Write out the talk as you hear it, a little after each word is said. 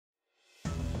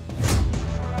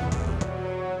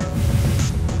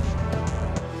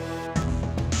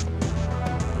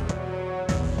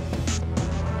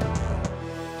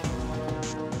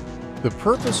The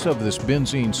purpose of this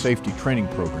benzene safety training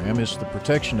program is the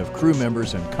protection of crew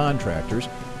members and contractors,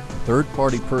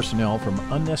 third-party personnel from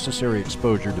unnecessary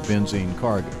exposure to benzene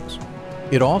cargoes.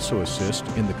 It also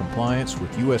assists in the compliance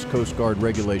with U.S. Coast Guard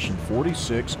Regulation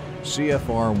 46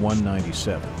 CFR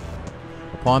 197.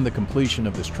 Upon the completion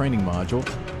of this training module,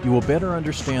 you will better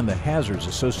understand the hazards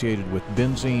associated with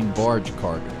benzene barge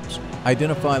cargoes,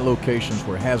 identify locations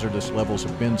where hazardous levels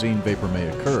of benzene vapor may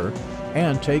occur,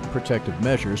 and take protective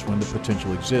measures when the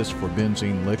potential exists for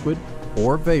benzene liquid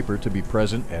or vapor to be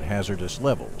present at hazardous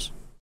levels.